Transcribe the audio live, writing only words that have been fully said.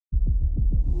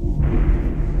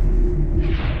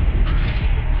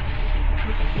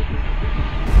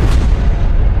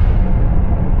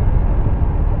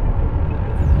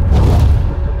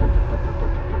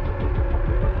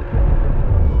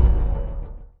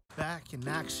back in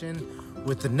action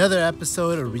with another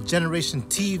episode of Regeneration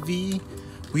TV.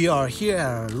 We are here at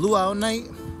our Luau Night.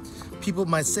 People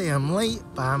might say I'm late,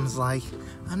 but I'm like,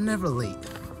 I'm never late.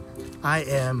 I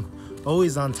am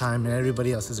always on time and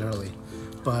everybody else is early.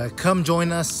 But come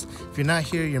join us. If you're not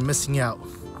here, you're missing out.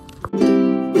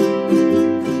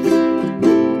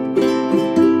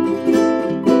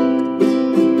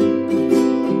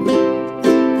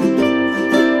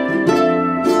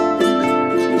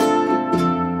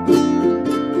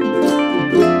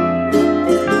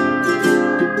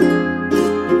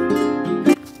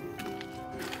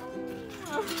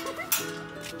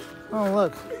 Oh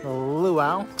look, the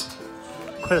luau.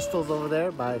 Crystal's over there.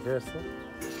 Bye, Crystal.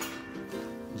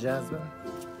 Jasmine.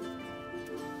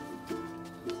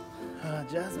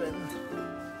 Jasmine,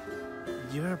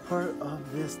 you're a part of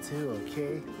this too,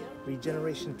 okay?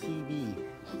 Regeneration TV.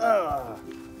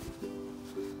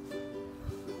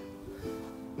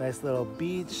 Nice little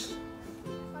beach.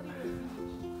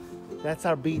 That's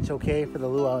our beach, okay, for the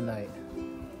Luau Night.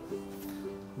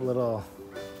 Little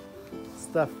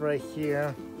stuff right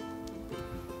here.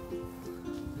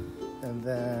 And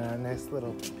then our nice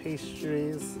little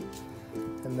pastries.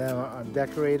 And then our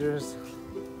decorators.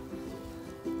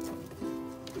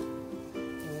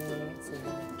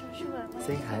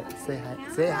 Say hi, say hi,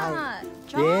 say hi.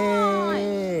 John!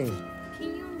 Yay!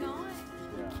 Can you not?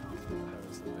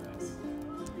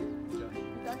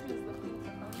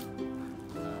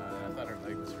 I thought her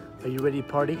leg was hurt. Are you ready to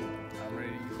party? I'm ready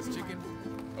to eat this chicken.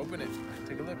 Open it.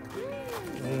 Take a look.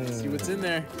 See what's in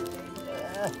there.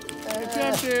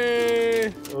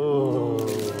 Kimchi! Oh.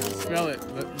 Smell it.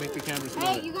 Make the camera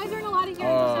smell it. Hey, you guys aren't allowed to hear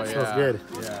Oh, this. yeah. Smells good.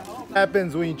 Yeah. What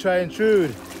happens when you try and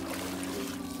intrude?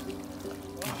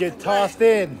 You get tossed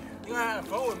in. You gotta have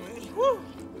fun with me. Woo!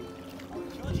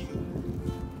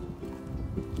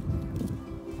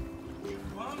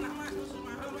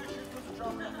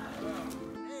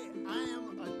 Hey, I am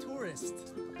a tourist.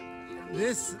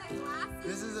 This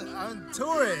is I'm a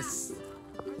tourist.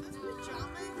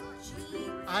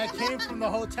 I came from the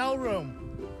hotel room.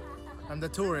 I'm the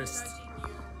tourist.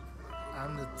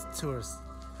 I'm the tourist.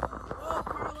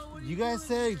 You guys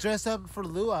say dress up for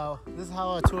luau. This is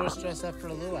how a tourist dress up for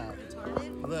a luau.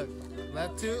 Look,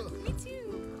 that too. Me too.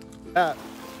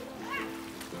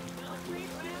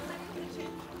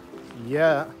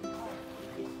 Yeah.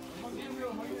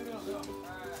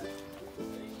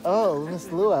 Oh, Miss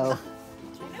Luau.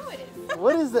 I know it is.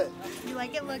 What is it? You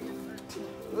like it? Look.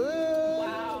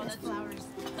 Wow. That's flowers.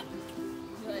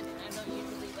 Good. I don't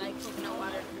usually like coconut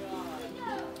water.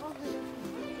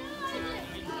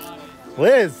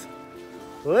 Liz,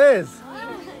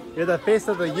 you're the face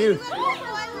of the youth.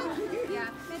 Yeah.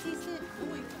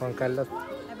 Juan Carlos,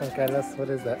 what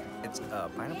is that? It's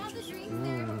pineapple juice.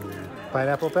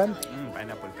 Pineapple pen?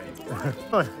 Pineapple pen.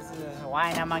 This is a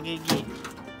Hawaiian Amagigi.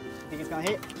 Think it's gonna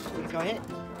hit? Think it's gonna hit?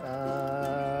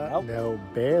 Nope. No,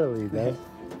 barely though.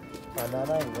 Then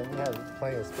you have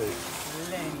plenty of space.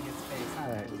 Plenty of space, huh?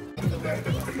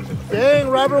 Right. Dang,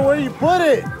 Robert, where do you put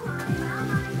it?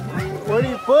 Where do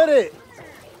you put it?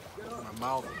 My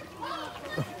mouth.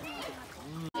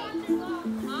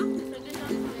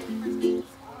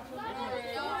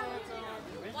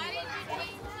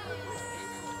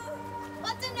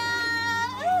 What's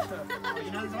enough?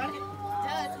 You know this one?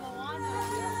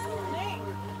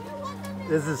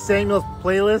 This is Samuel's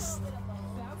playlist.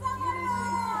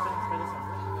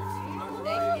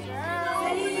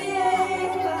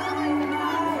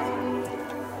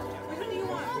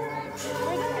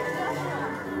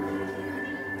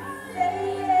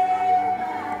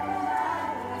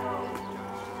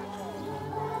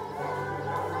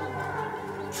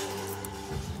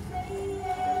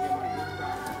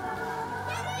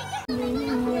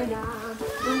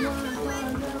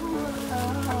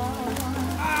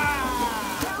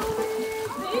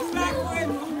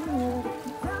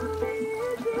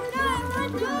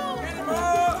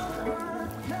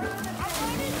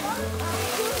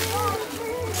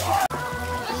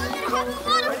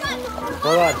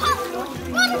 Hold on.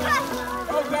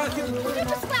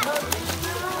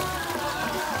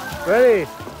 Ready?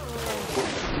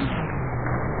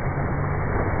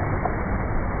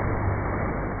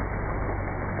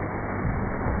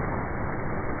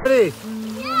 Ready?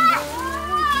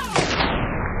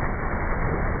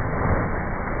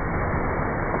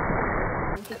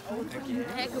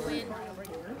 Heck a win.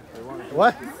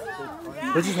 What?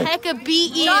 What'd you say? Heck a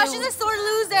beat you. Josh is a sore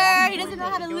loser. He doesn't know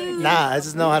how to lose. Nah, I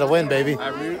just know how to win, baby. I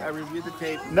reviewed the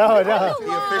tape. No, no. He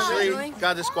officially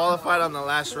got disqualified on the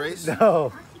last race.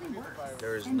 No.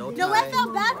 There is no No, I tie.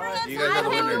 felt bad for him. You guys are the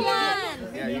winners. won.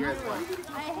 Yeah, you guys won.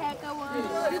 I heck I won.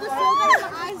 Do the slogan on the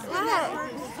eyes.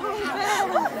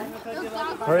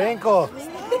 Her ankle.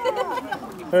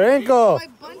 Her ankle. My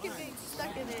blanket thing's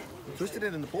stuck in it. Twisted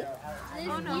it in the pool?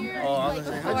 Oh no. Oh, I was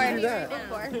gonna say, how'd you do that?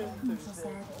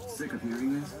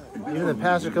 Even the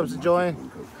pastor comes to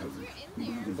join.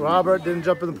 Robert didn't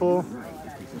jump in the pool.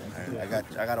 I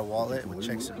got a wallet with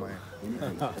checks in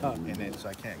it, so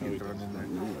I can't get thrown in there.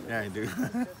 Yeah, I do.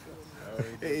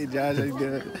 Hey Josh, how you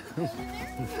doing?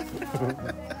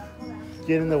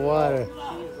 Get in the water.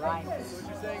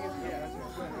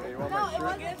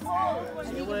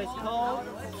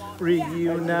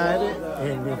 Reunited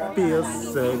and it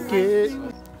feels so good.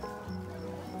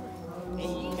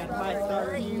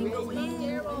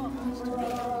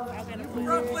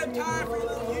 Front flip time for the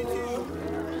YouTube.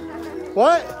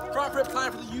 What? Front flip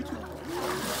time for the YouTube.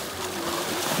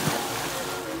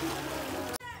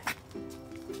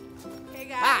 Hey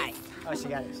guys. Hi. Oh, she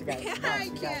got it. She got it. I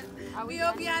can't. We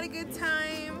hope you had a good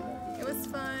time. It was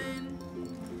fun.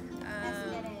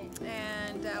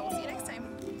 And we'll see you next time.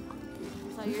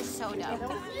 So you're so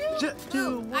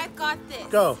dumb. I've got this.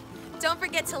 Go. Don't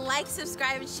forget to like,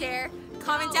 subscribe, and share.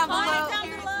 Comment down below.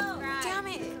 Damn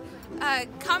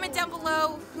it. Comment down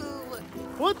below who.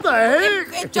 What the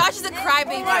heck? If Josh is a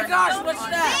crybaby. Oh my gosh, what's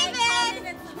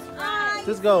that?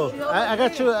 Just go. I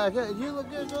got you. You look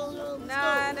good, girl. No. All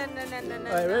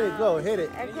right, ready? Go. Hit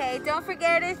it. Okay, don't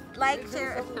forget to like,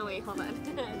 share. No, wait, hold on.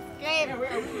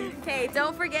 Okay,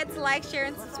 don't forget to like, share,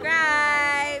 and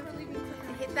subscribe.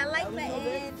 Hit that like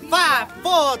button. 5,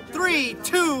 4, 3,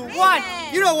 2, 1.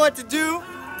 You know what to do.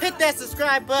 Hit that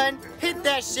subscribe button. Hit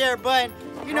that share button.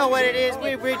 You know what it is.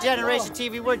 We're Regeneration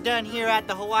TV. We're done here at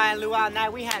the Hawaiian Luau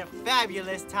Night. We had a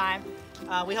fabulous time.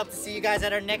 We hope to see you guys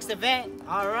at our next event.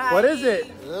 All right. What is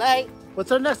it? Like What's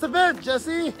our next event,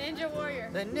 Jesse? Ninja Warrior.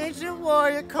 the Ninja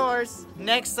Warrior course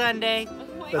next Sunday,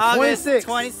 The August 26th.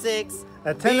 26th.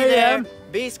 At 10 Be there, a.m.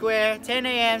 Be square, 10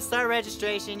 a.m. Start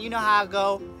registration. You know how it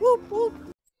go. Whoop, whoop.